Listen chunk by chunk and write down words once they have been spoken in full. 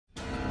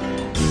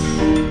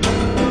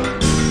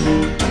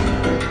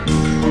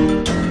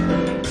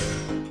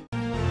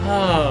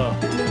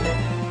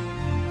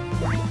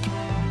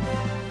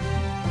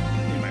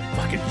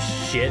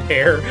shit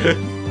hair. I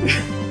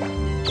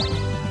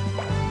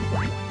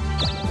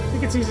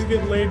think it's easy to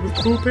get laid with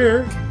poop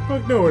hair.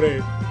 Fuck no, it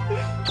ain't.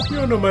 You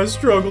don't know my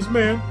struggles,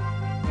 man.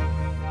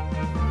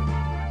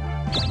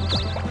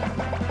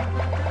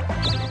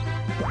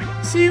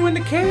 See you in the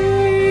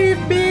cave,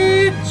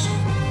 bitch!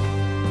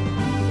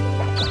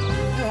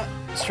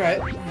 Let's try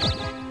it.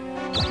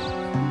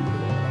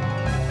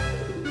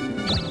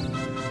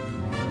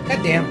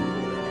 God damn.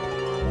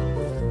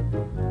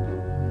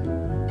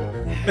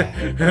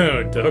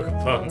 Oh,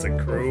 Dokapon's a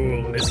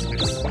cruel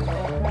mistress.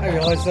 I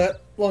realized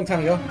that a long time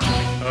ago.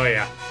 Oh,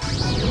 yeah.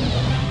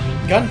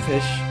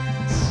 Gunfish.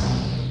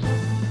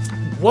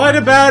 What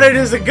about it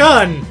is a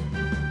gun?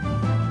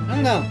 I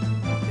don't know.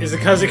 Is it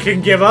because it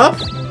can give up?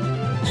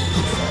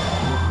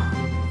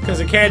 Because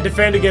it can't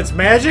defend against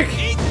magic?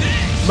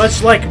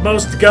 Much like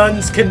most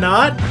guns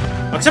cannot?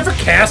 Except for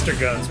caster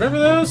guns. Remember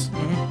those?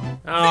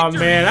 Oh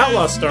man,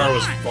 Outlaw Star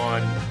was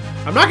fun.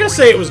 I'm not gonna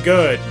say it was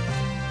good,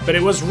 but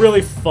it was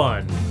really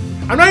fun.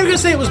 I'm not even gonna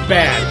say it was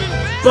bad,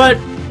 but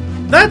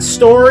that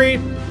story,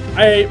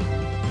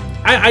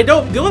 I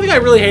don't. The only thing I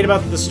really hate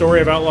about the story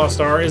of Outlaw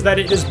Star is that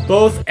it is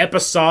both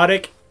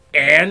episodic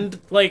and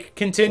like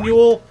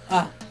continual.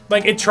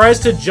 Like it tries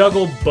to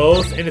juggle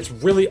both, and it's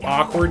really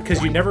awkward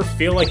because you never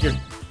feel like you're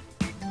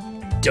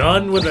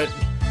done with it.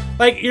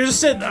 Like you're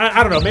just sitting.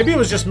 I don't know. Maybe it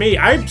was just me.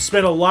 I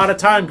spent a lot of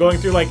time going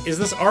through like, is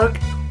this arc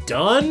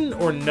done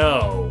or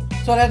no?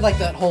 So it had like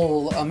that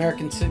whole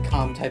American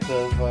sitcom type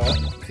of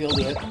feel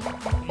to it.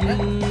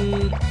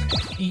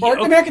 Or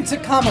American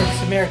sitcom or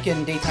just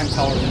American daytime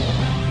television.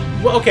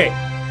 Well, okay.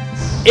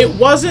 It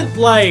wasn't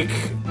like...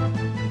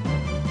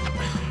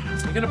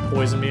 Is he gonna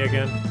poison me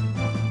again?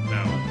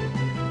 No.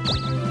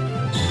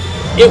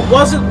 It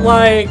wasn't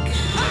like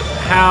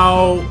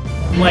how,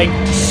 like,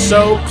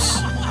 soaps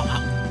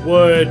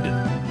would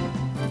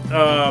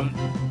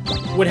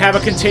have a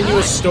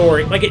continuous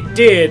story. Like, it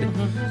did,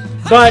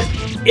 but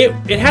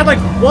it had, like,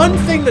 one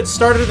thing that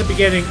started at the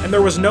beginning, and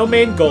there was no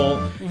main goal.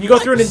 You go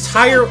through an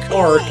entire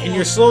arc, and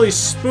you're slowly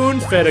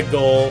spoon-fed a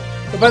goal.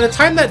 But by the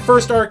time that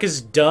first arc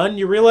is done,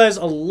 you realize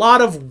a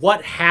lot of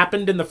what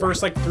happened in the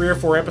first, like, 3 or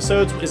 4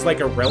 episodes is, like,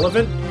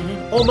 irrelevant,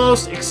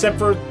 almost, except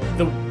for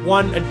the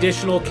one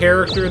additional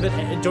character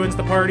that joins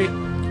the party.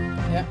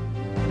 Yeah.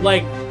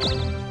 Like,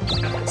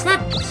 it's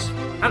not...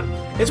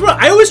 It's what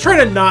I always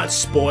try to not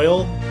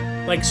spoil,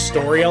 like,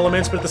 story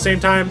elements, but at the same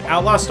time,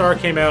 Outlaw Star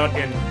came out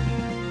in...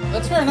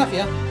 That's fair enough,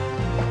 yeah.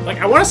 Like,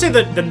 I want to say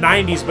the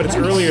 90s, but it's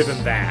earlier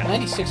than that.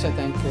 96, I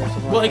think.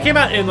 Well, it came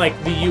out in, like,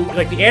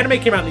 the anime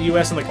came out in the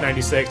US in, like,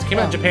 96. It came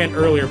out in Japan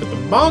earlier, but the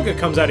manga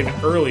comes out even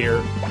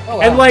earlier. Oh,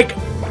 wow. And, like,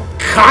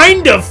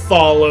 kind of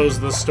follows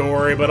the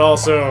story, but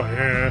also,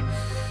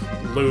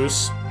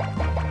 loose.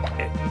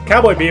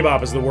 Cowboy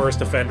Bebop is the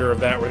worst offender of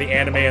that, where the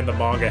anime and the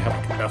manga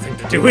have nothing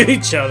to do with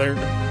each other.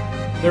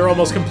 They're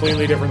almost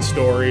completely different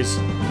stories.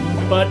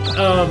 But,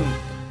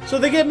 so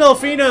they get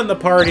Melfina in the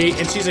party,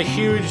 and she's a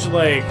huge,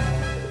 like...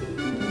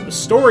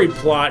 story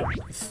plot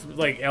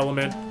like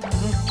element,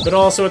 but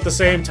also at the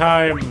same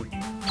time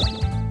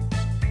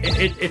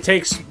it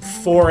takes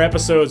 4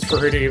 episodes for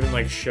her to even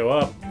like show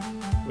up,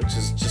 which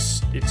is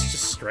just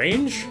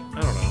strange. I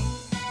don't know.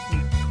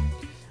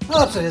 Well,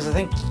 that's what it is. I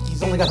think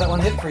he's only got that one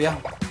hit for you.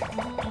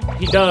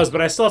 He does,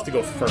 but I still have to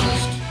go first.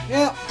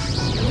 Yeah.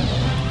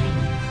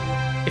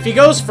 If he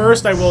goes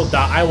first, I will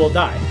die.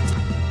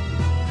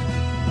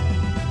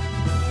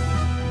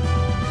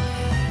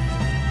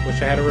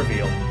 Wish I had a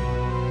reveal.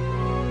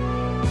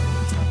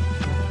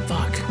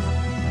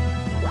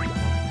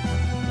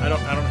 I don't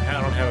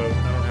have a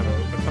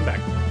comeback.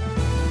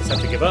 Just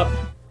have to give up.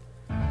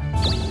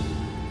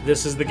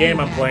 This is the game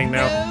I'm playing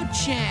now. No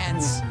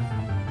chance.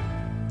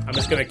 I'm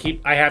just gonna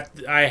keep. I have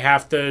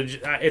to.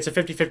 It's a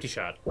 50-50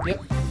 shot.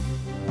 Yep.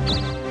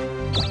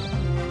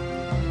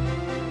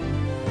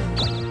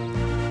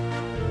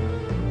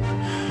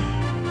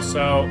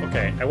 So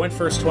okay, I went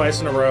first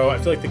twice in a row. I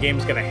feel like the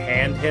game's gonna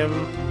hand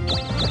him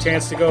a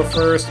chance to go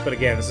first, but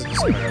again, this is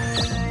just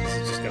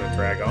gonna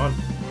drag on.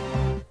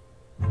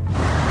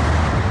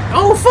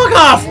 Oh, fuck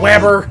off,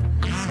 Weber!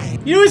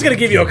 You know he's gonna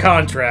give you a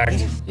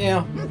contract.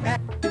 Yeah.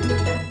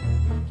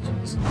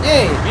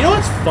 Hey! You know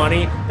what's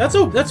funny?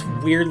 That's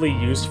weirdly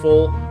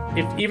useful.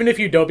 Even if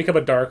you don't become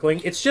a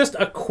Darkling, it's just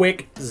a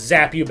quick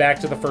zap you back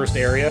to the first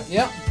area.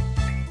 Yep.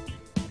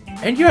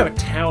 And you have a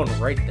town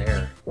right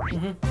there.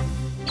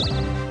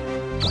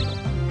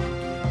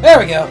 There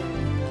we go.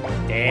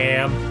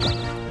 Damn.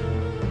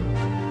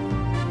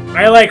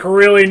 I, like,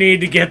 really need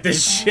to get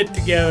this shit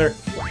together.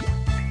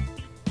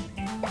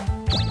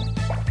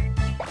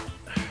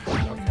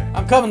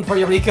 I'm coming for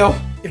you, Rico.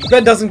 If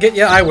Ben doesn't get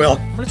you, I will.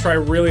 I'm gonna try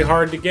really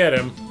hard to get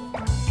him.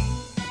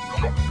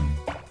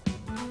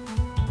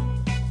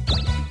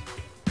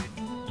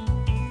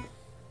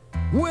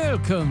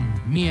 Welcome,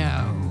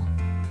 Meow.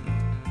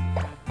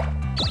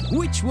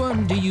 Which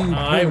one do you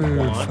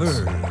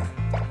prefer?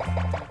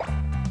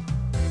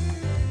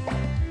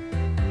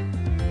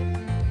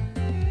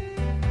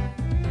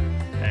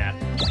 That.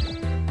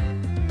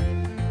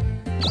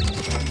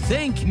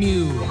 Thank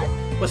you.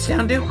 What's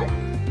down do?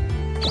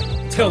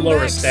 to lower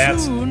Back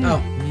stats. soon. Oh.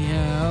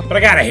 Meow. But I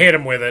gotta hit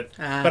him with it.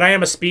 Ah. But I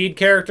am a speed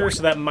character,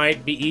 so that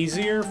might be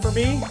easier for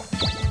me.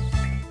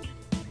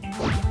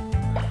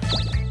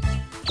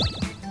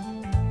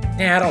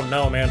 Yeah, I don't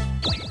know, man.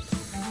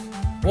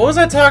 What was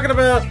I talking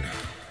about?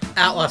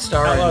 Outlaw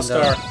Star. Outlaw and,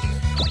 Star.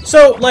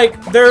 So,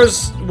 like,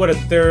 there's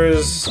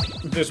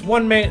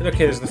one main.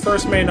 Okay, there's the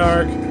first main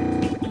arc.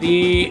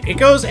 It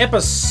goes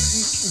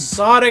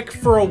episodic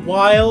for a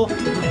while.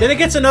 Then it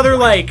gets another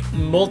like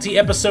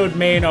multi-episode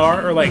main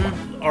arc or like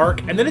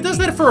arc, and then it does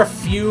that for a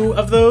few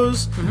of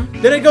those.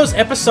 Then it goes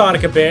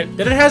episodic a bit.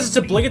 Then it has its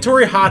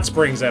obligatory Hot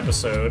Springs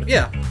episode.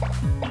 Yeah.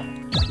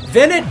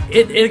 Then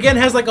it again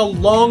has like a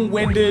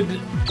long-winded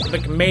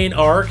like main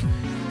arc,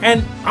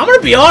 and I'm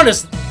gonna be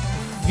honest,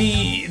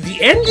 the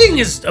ending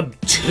is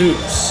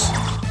obtuse.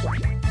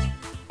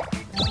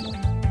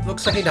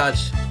 Looks like he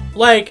dodged.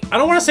 Like, I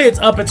don't want to say it's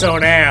up its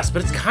own ass,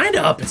 but it's kind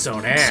of up its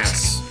own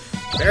ass.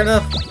 Fair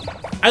enough.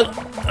 I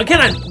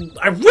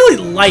really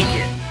like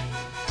it,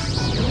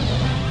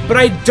 but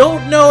I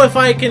don't know if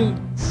I can.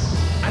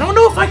 I don't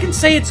know if I can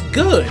say it's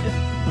good.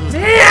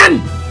 Man,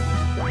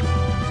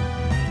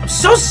 I'm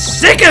so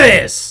sick of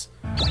this.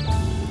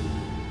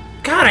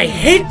 God, I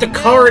hate the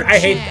card. I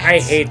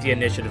hate the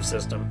initiative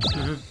system.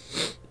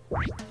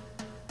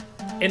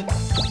 And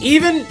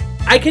even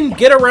I can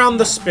get around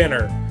the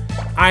spinner.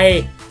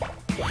 I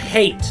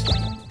hate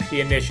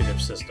the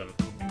initiative system.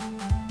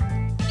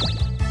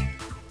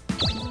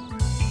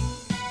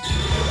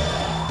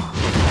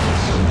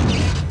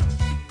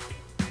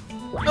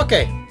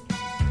 Okay.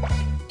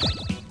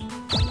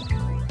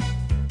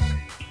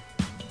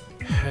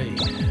 Hey.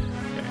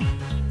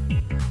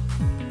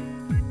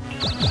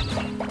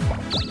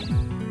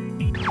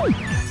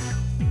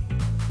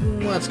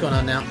 What's going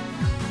on now?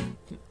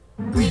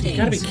 You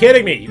gotta be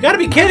kidding me! You gotta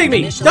be kidding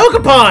me!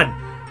 Dokapon!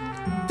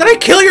 Did I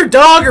kill your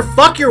dog or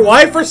fuck your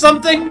wife or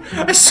something?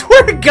 I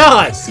swear to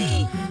God!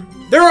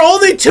 There are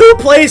only two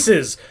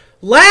places!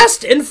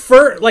 Last and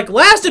first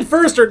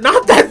are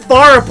not that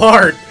far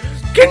apart!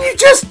 Can you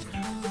just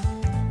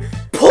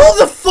pull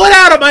the foot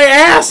out of my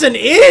ass an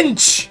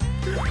inch?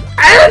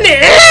 An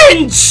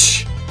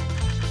inch!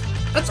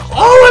 That's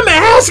all I'm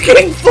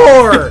asking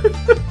for!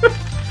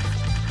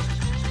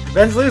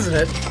 Ben's losing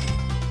it.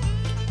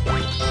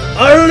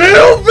 A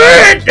little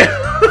bit!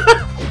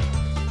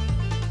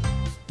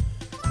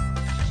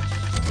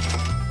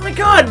 Oh my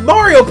God,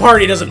 Mario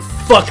Party doesn't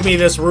fuck me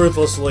this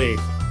ruthlessly.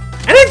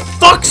 And it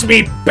fucks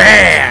me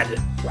bad!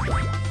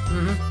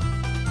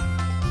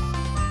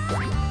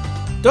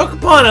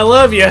 Dokapon, I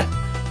love you.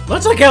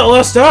 Much like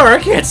Outlaw Star, I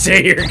can't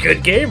say you're a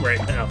good game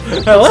right now.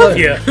 I love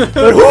you,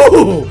 but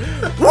whoo!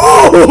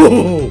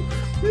 Whoo!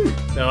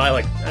 No, I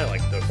like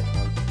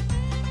Dokapon.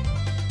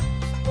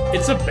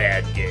 It's a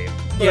bad game.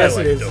 But Yes, I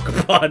like it is.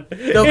 Dokapon.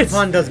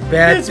 Dokapon does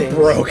bad things. It's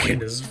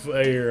broken as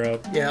fire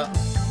up. Yeah.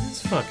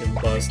 It's fucking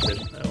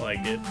busted. I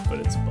like it, but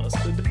it's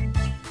busted.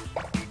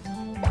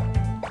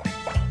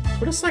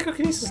 What does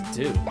psychokinesis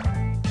do?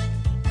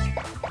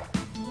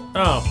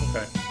 Oh,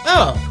 okay.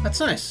 Oh, that's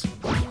nice.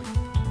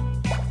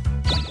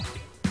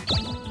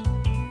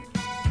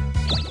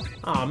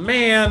 Oh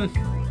man.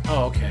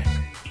 Oh, okay.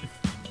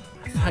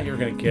 I thought you were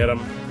gonna get him.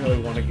 I really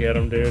want to get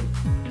him, dude.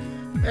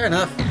 Fair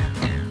enough.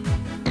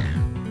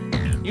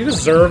 You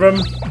deserve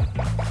him.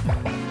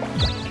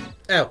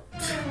 Oh.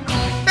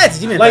 That's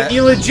demon. Like,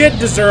 you legit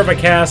deserve a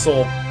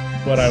castle,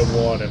 but I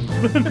want him.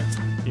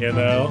 You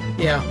know?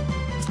 Yeah.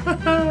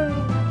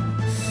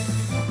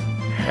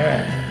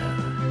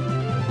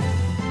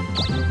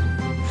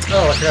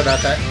 Oh, I forgot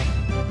about that.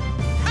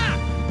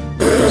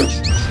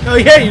 Oh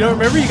yeah, you don't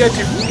remember? You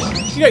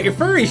got your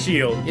furry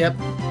shield. Yep.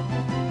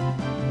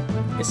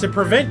 It's to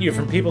prevent you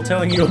from people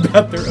telling you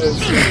about their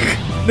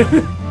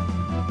OC.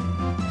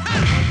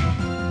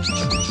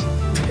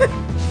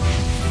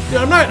 Dude,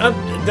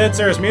 I'm dead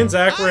serious. Me and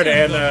Zach were at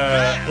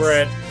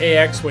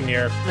AX one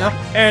year. Yeah.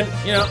 And,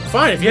 you know,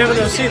 fine, if you have an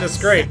OC, that's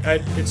great.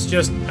 It's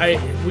just,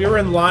 we were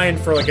in line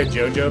for like a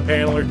JoJo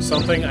panel or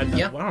something. I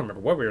don't remember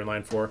what we were in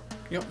line for.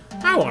 Yep.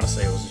 I want to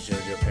say it was a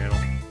JoJo panel.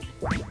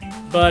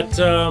 But,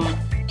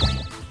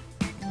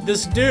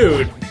 this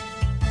dude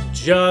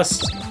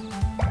just,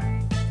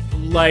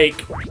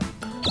 like,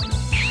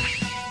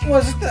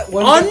 Was it that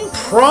one?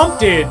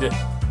 unprompted,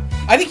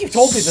 I think you've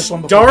told me this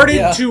one before. started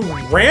Yeah. to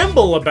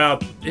ramble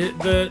about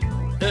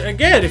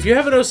again, if you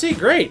have an OC,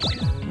 great.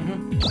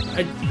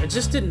 I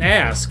just didn't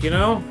ask, you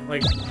know?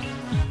 Like,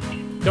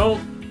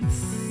 don't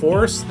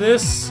force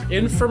this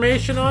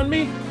information on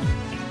me.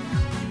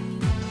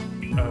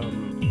 Wait,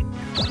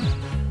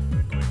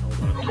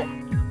 hold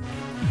on.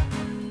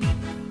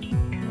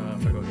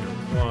 If I go here,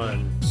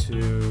 1,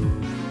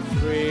 2,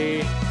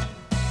 3,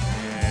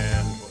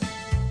 and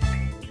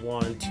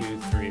 1, 2,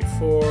 3,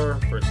 4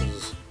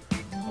 versus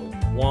a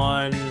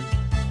 1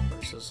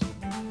 versus.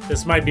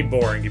 This might be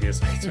boring. Give me a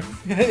second.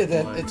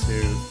 1, 2,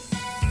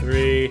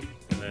 3,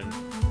 and then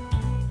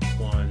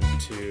 1,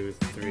 2,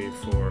 3,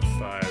 4,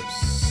 5,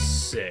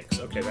 6.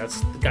 Okay,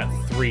 that's got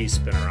 3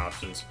 spinner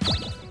options.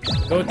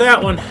 Go with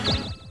that one.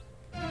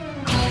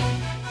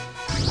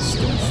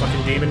 Stupid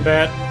fucking demon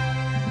bat.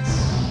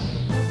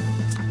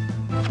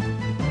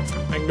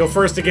 I can go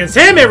first against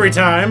him every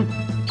time.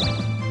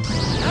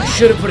 I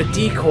should have put a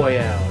decoy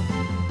out.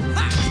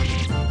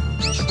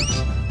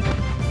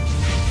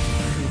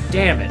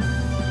 Damn it.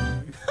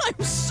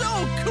 I'm so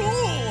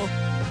cool!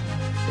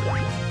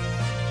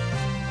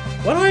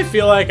 Why do I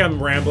feel like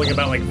I'm rambling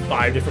about like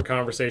 5 different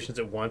conversations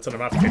at once and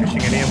I'm not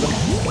finishing any of them?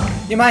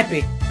 You might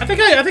be. I think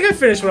I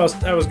finished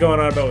what I was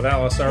going on about with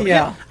Alistar.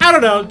 Yeah. I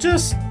don't know,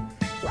 just...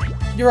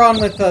 You're on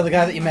with the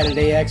guy that you met at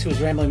AX who was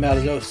rambling about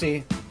his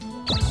OC.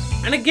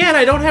 And again,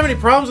 I don't have any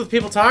problems with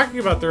people talking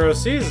about their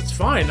OCs. It's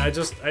fine.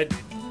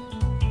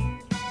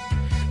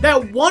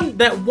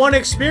 That one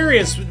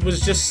experience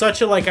was just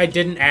such a like I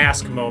didn't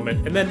ask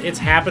moment, and then it's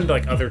happened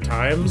like other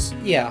times.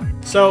 Yeah.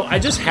 So I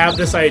just have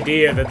this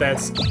idea that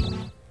that's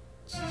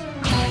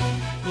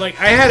like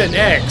I had an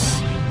ex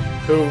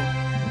who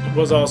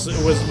was also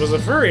was a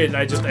furry, and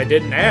I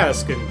didn't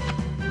ask, and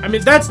I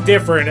mean that's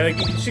different. Like,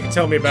 she can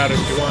tell me about it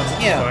if she wants.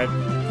 It's Yeah.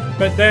 fine.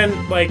 But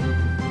then like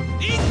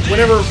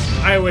whenever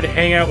I would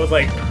hang out with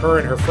like her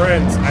and her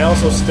friends, I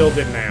also still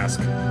didn't ask.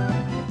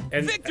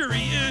 And Victory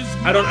is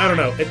I don't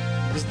know.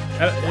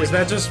 Is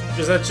that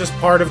just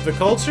part of the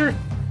culture?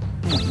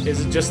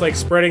 Is it just like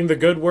spreading the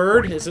good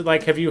word? Is it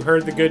like, have you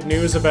heard the good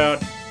news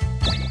about,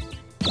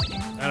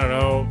 I don't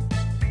know,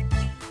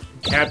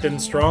 Captain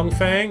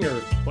Strongfang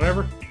or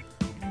whatever?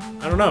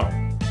 I don't know.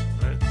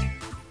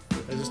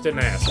 I just didn't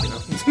ask, you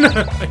know?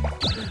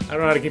 I don't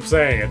know how to keep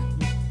saying it.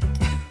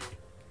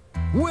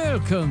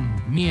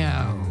 welcome,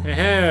 meow.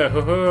 Meow.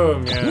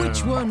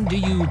 Which one do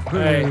you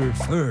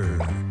prefer?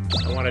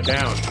 I want it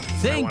down.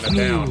 Thank I want it you.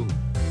 down.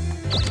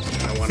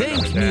 I want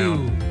Thank it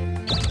down. you.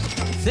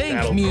 Thank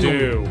That'll you.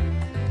 do.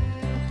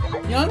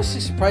 You're honestly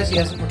surprised he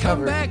hasn't Come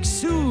recovered. back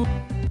soon.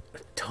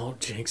 Don't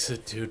jinx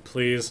it, dude,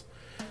 please.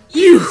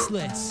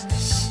 Useless.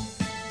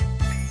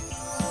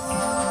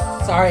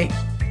 Sorry.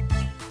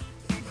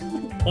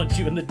 Punch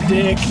you in the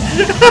dick.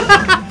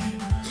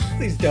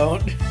 Please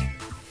don't.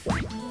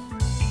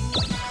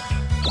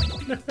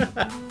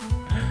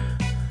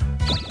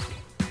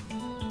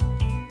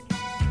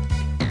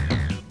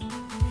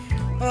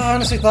 I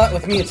honestly thought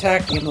with me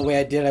attacking him the way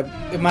I did,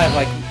 it might have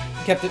like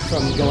kept it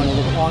from going a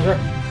little bit longer.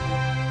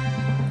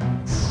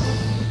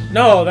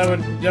 No, that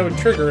would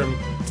trigger him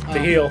to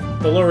heal.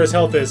 The lower his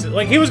health is.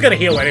 Like, he was gonna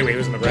heal anyway, he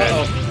was in the red.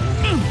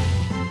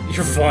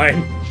 You're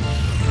fine.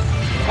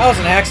 That was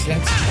an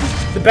accident.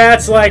 The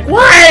bat's like,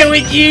 why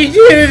would you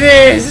do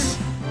this?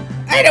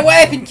 I had a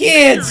wife and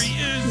kids!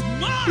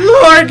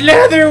 Lord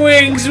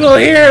Leatherwings will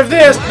hear of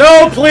this!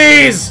 No,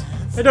 please!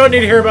 I don't need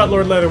to hear about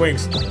Lord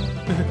Leatherwings.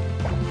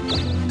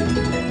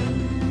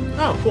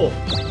 Oh, cool.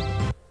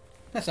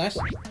 That's nice.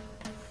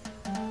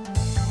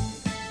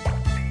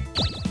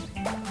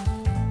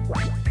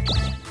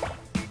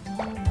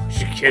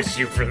 She kissed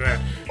you for that.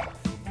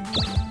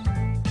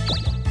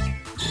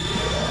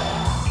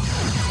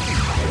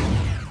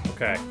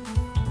 Okay.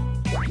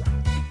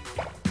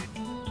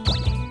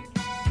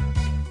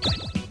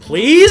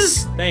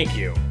 Please? Thank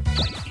you.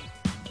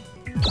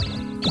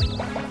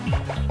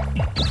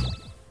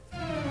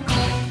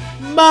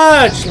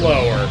 Much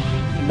lower.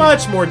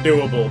 Much more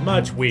doable.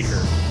 Much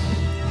weaker.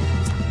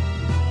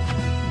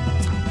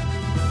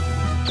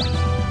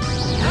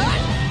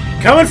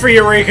 Coming for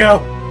you, Rico.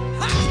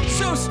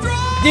 So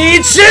strong.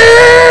 Eat shit!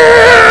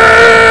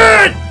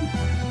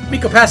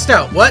 Rico passed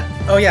out. What?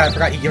 Oh yeah, I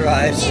forgot you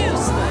realized.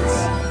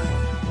 Useless.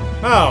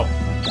 Oh.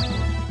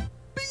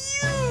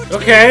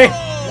 Okay.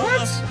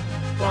 What?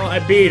 Well, I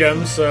beat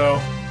him,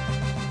 so...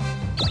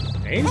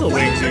 Angel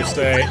Wings, you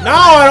say? No,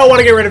 I don't want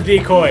to get rid of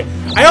Decoy.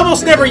 I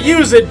almost never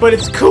use it, but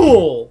it's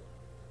cool.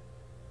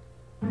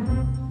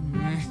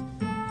 I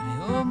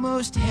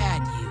almost had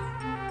you.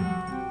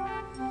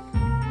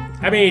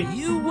 I mean,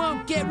 You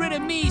won't get rid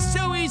of me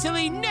so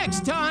easily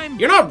next time.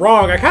 you're not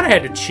wrong. I kind of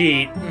had to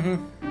cheat.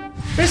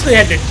 Basically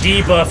had to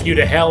debuff you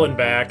to hell and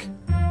back.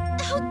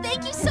 Oh,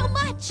 thank you so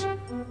much.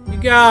 You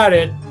got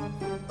it.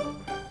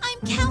 I'm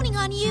counting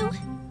on you.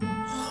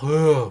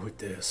 Oh, with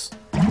this.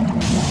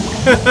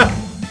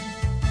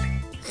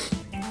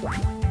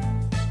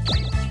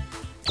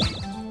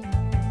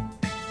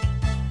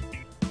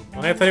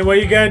 Well, Anthony, what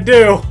you gotta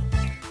do?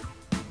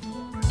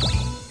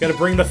 Gotta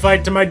bring the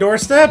fight to my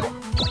doorstep?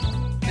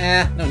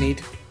 No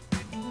need.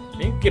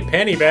 You can get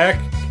Penny back.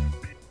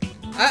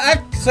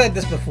 I've said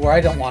this before, I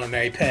don't want to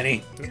marry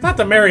Penny. It's not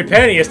to marry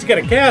Penny, it's to get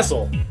a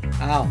castle.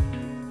 Ow.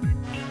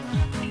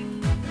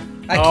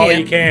 I Oh, can't.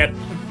 you can't.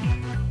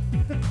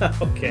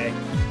 Okay.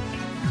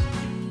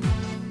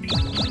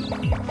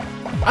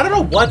 I don't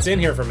know what's in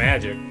here for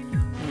magic.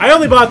 I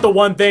only bought the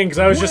one thing because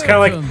I was just kind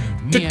of like,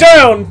 Welcome, to meow.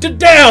 down, to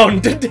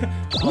down, to down.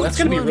 Oh, that's Which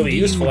gonna be one really do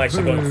you useful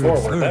actually going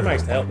forward. That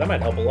prefer?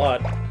 might help a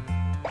lot.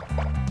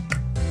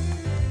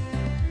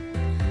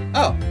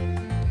 Oh.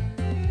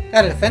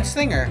 That a defense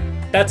thing, or?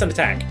 That's an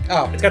attack.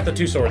 Oh. It's got the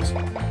 2 swords.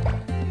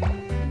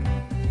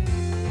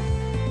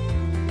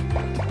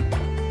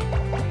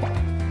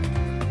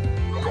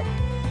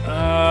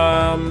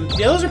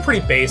 Yeah, those are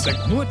pretty basic.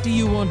 What do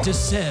you want to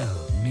sell,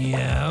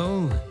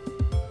 meow?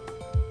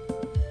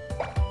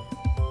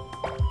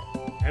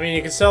 I mean,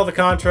 you can sell the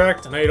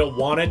contract. I know you don't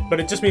want it, but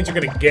it just means you're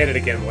gonna get it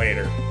again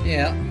later.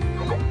 Yeah.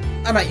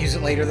 I might use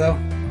it later, though.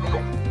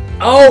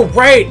 Oh,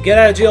 right! Get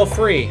out of jail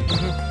free.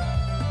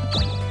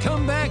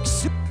 Come back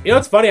soon. You know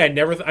what's funny? I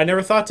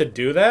never thought to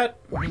do that.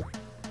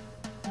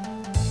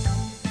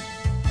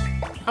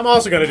 I'm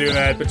also gonna do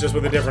that, but just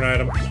with a different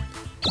item.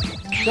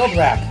 Gold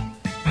rack.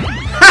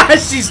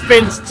 She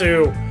spins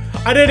too.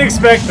 I didn't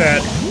expect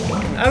that.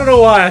 I don't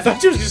know why. I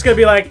thought she was just gonna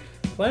be like,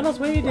 Flannels,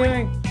 what are you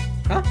doing?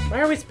 Huh?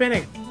 Why are we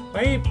spinning?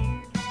 Why are you...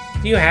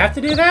 Do you have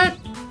to do that?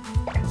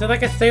 Is it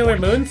like a Sailor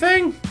Moon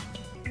thing?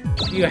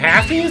 Do you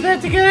have to use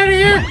that to get out of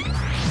here?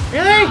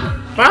 Really?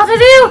 Both of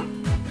you?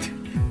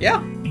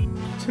 Yeah.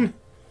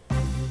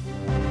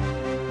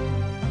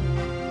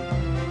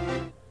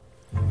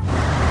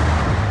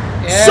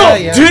 Suck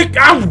dick,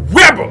 I'm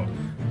rebel!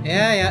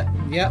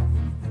 Yep.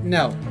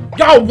 No.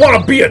 Y'all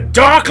wanna be a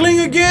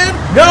darkling again?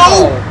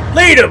 No!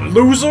 Later,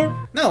 loser!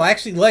 No, I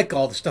actually like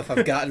all the stuff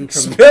I've gotten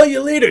from... Spell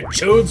you later,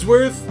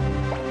 Choadsworth!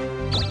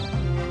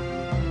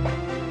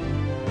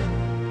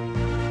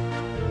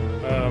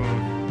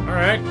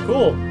 Alright,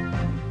 cool.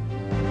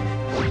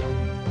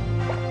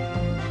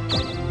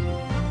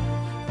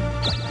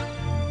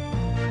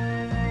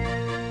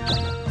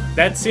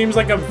 That seems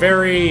like a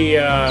very,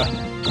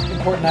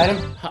 important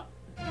item?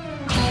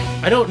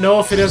 I don't know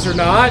if it is or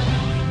not.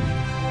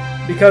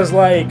 Because,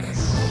 like,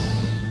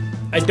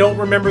 I don't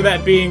remember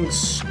that being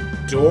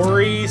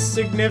story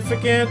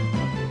significant.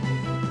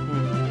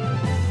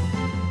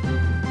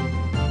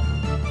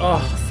 Oh,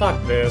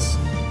 fuck this.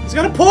 He's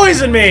gonna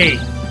poison me!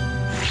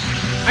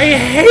 I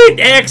hate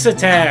X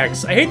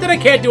attacks! I hate that I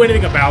can't do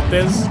anything about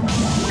this.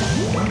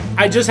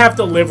 I just have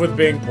to live with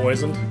being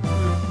poisoned.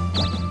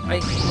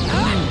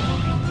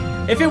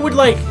 If it would,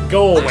 like,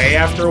 go away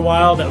after a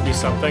while, that would be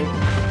something.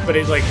 But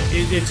it, like,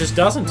 it just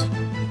doesn't.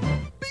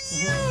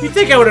 You'd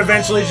think I would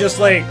eventually just,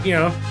 like, you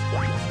know,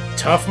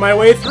 tough my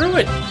way through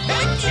it.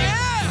 Heck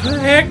yeah!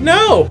 Heck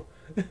no!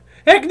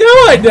 Heck no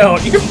I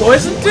don't! You're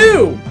poisoned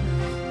too!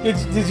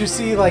 Did you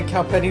see, like,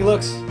 how Penny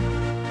looks?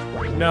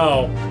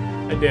 No,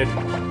 I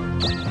didn't.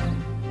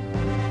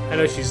 I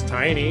know she's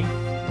tiny.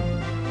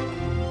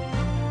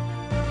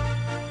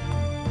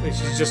 Wait,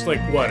 she's just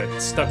like,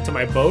 what, stuck to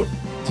my boat?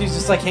 She's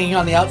just, like, hanging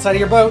on the outside of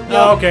your boat?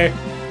 Oh, okay.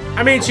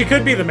 I mean, she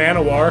could be the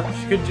Man-O-War.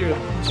 She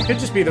could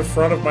just be the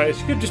front of my...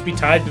 She could just be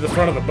tied to the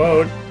front of the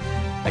boat.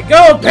 Like,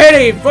 go,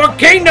 Penny, for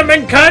kingdom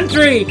and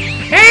country!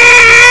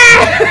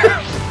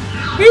 Ah!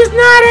 He's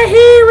not a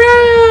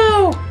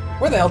hero!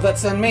 Where the hell did that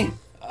send me?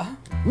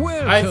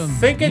 Welcome. I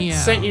think it Yeah.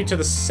 sent you to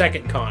the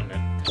second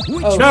continent.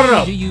 Which Oh. No, no,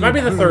 no. do you Might be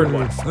the third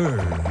one. prefer?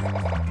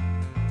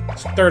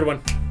 Third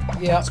one.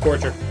 Yeah.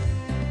 Scorcher.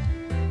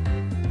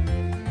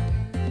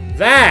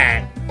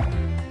 That...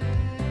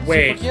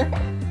 Wait. Super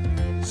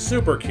cure?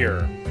 Super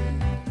cure.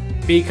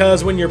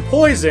 Because when you're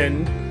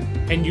poisoned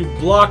and you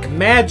block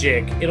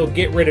magic, it'll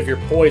get rid of your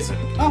poison.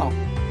 Oh.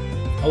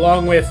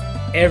 Along with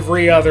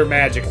every other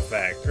magic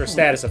effect, or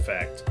status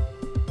effect.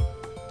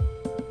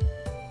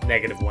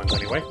 Negative ones,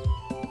 anyway.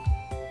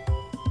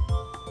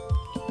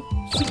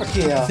 Super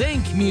cure.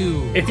 Thank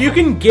you. If you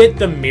can get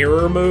the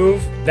mirror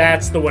move,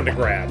 that's the one to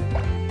grab.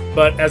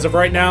 But as of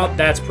right now,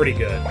 that's pretty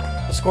good.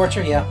 The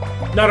Scorcher, yeah.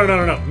 No, no, no,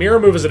 no, no. Mirror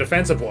move is a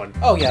defensive one.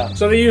 Oh, yeah.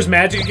 So they use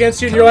magic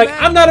against you, and you're like,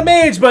 I'm not a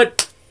mage,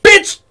 but...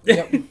 Bitch!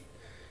 Yep.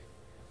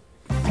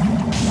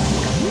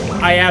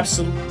 I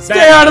absolutely...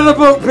 Stay out of the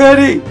boat,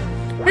 Penny!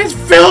 It's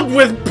filled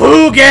with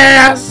poo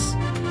gas!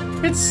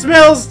 It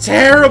smells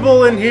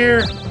terrible in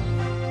here.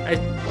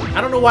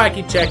 I don't know why I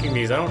keep checking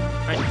these.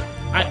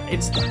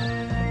 It's...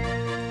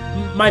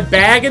 My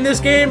bag in this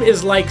game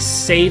is like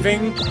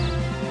saving,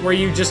 where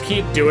you just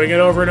keep doing it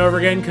over and over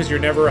again because you're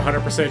never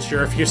 100%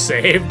 sure if you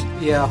saved.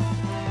 Yeah.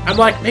 I'm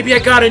like, maybe I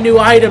got a new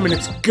item and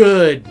it's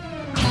good.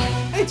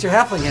 Hey, it's your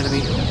halfling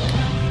enemy.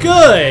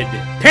 Good!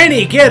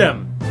 Penny, get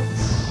him!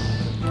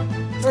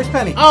 Where's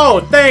Penny?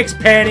 Oh, thanks,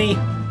 Penny!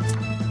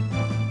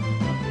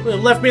 Well,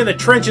 left me in the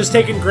trenches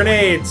taking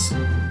grenades.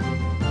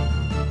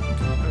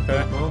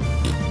 Okay, well.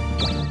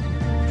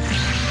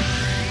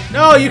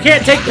 No, you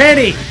can't take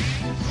Penny!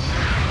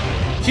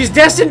 She's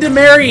destined to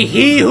marry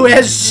he who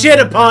has shit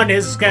upon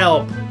his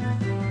scalp.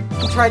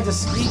 He tried to...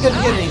 He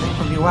couldn't get anything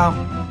from you, wow.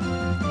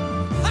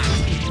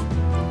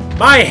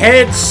 My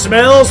head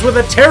smells with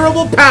a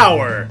terrible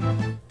power.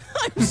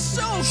 I'm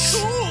so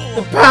cool.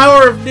 The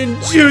power of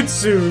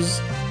ninjutsus.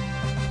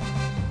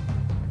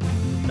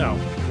 No.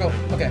 Oh,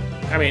 okay.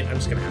 I mean, I'm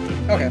just gonna have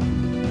to. Okay.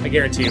 I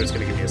guarantee you it's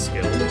gonna give me a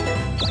skill.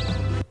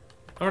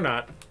 Or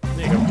not.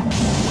 There you go.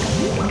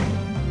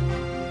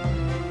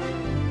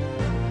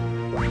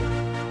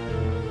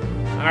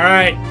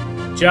 Alright.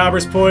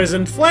 Jobber's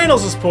poisoned.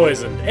 Flannels is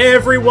poisoned.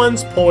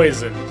 Everyone's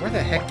poisoned. Where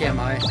the heck am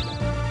I?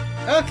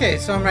 Okay,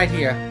 so I'm right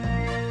here.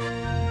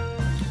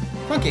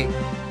 Funky.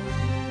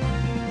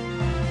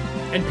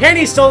 And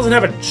Penny still doesn't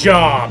have a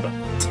job.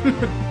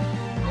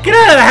 Get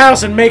out of the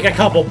house and make a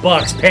couple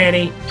bucks,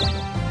 Penny.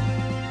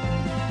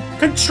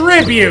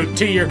 Contribute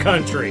to your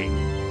country.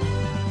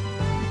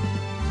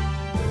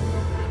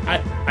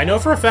 I I know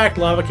for a fact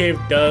Lava Cave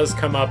does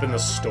come up in the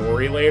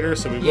story later,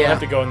 so we will Yeah. have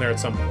to go in there at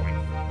some point.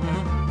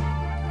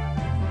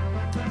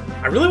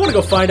 I really want to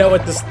go find out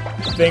what this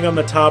thing on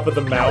the top of the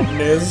mountain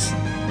is,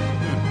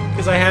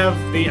 because I have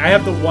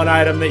the one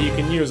item that you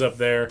can use up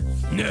there.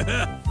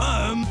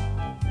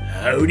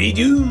 Howdy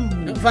do.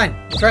 Oh, fine.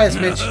 Try this,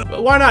 Mitch.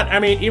 But why not? I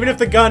mean, even if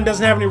the gun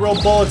doesn't have any real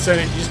bullets in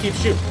it, you just keep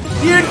shooting.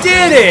 You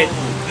did it!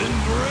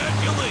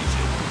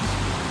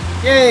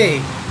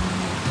 Yay!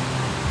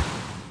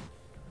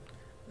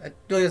 That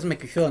really doesn't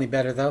make me feel any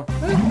better, though.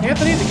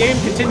 Anthony, the game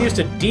continues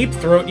to deep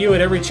throat you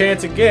at every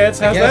chance it gets.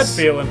 How's that guess.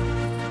 feeling?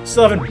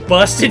 Still haven't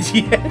busted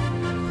yet?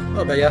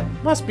 Oh, but yeah.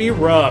 Must be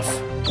rough.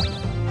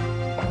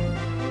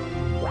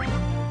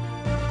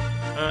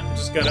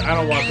 Just gonna. I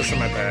don't want this in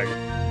my bag.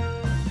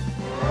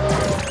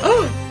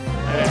 Oh!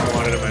 I didn't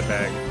want it in my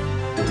bag.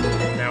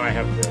 Now I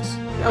have this.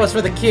 That was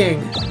for the king.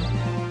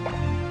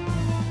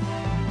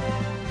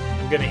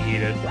 I'm gonna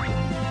eat it.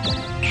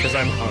 Because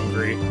I'm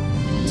hungry.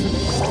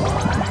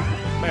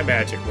 My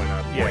magic went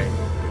up. Yay.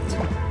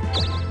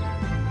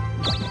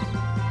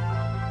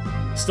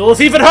 Still a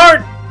thief at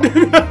heart!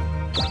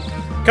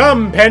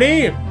 Come,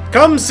 Penny!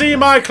 Come see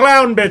my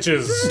clown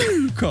bitches!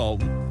 Rico.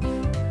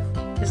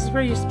 This is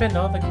where you spend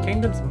all the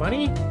kingdom's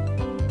money?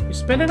 You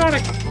spend it on a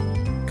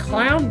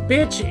clown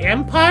bitch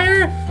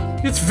empire?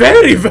 It's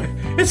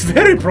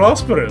very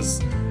prosperous.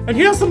 And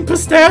here's some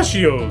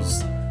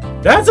pistachios.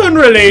 That's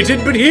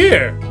unrelated, but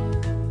here.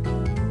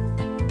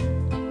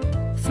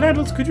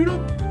 Flanders, could you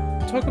not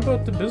talk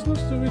about the business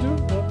that we do?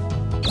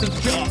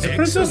 The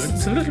princess,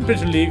 it's a little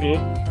bit illegal.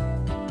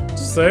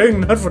 Just saying,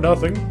 not for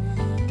nothing.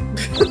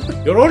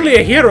 You're only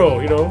a hero,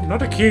 you know,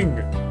 not a king.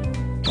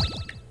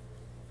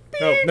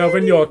 Now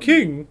when you're a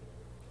king,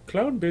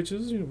 clown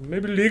bitches, you know,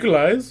 maybe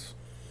legalize.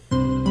 You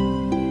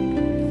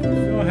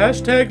know,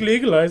 hashtag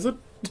legalize it.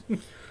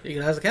 You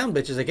can have the count,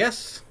 bitches, I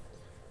guess.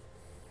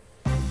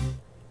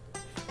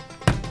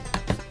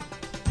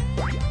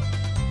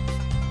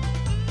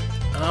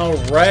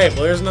 Alright,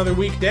 well there's another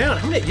week down.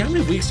 How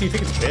many weeks do you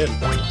think it's been?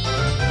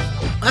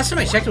 Last time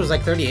I checked, it was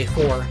like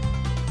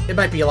 38.4. It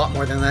might be a lot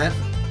more than that.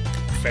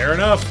 Fair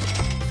enough.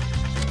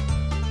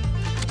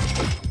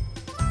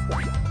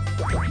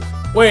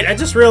 Wait, I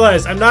just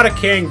realized I'm not a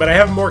king, but I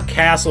have more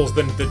castles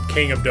than the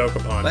king of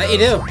Dokapon. That you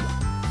do.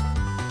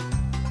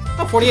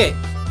 Oh, 48.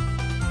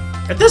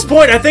 At this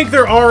point, I think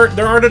there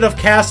aren't enough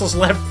castles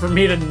left for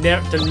me to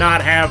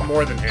not have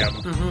more than him.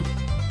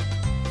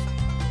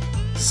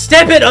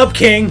 Step it up,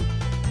 king!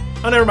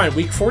 Oh, never mind.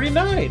 Week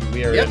 49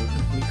 we are Yep,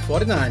 in. week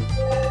 49.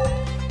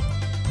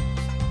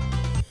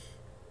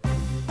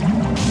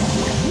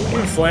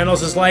 And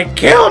Flannels is like,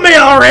 kill me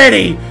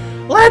already!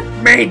 Let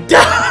me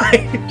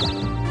die!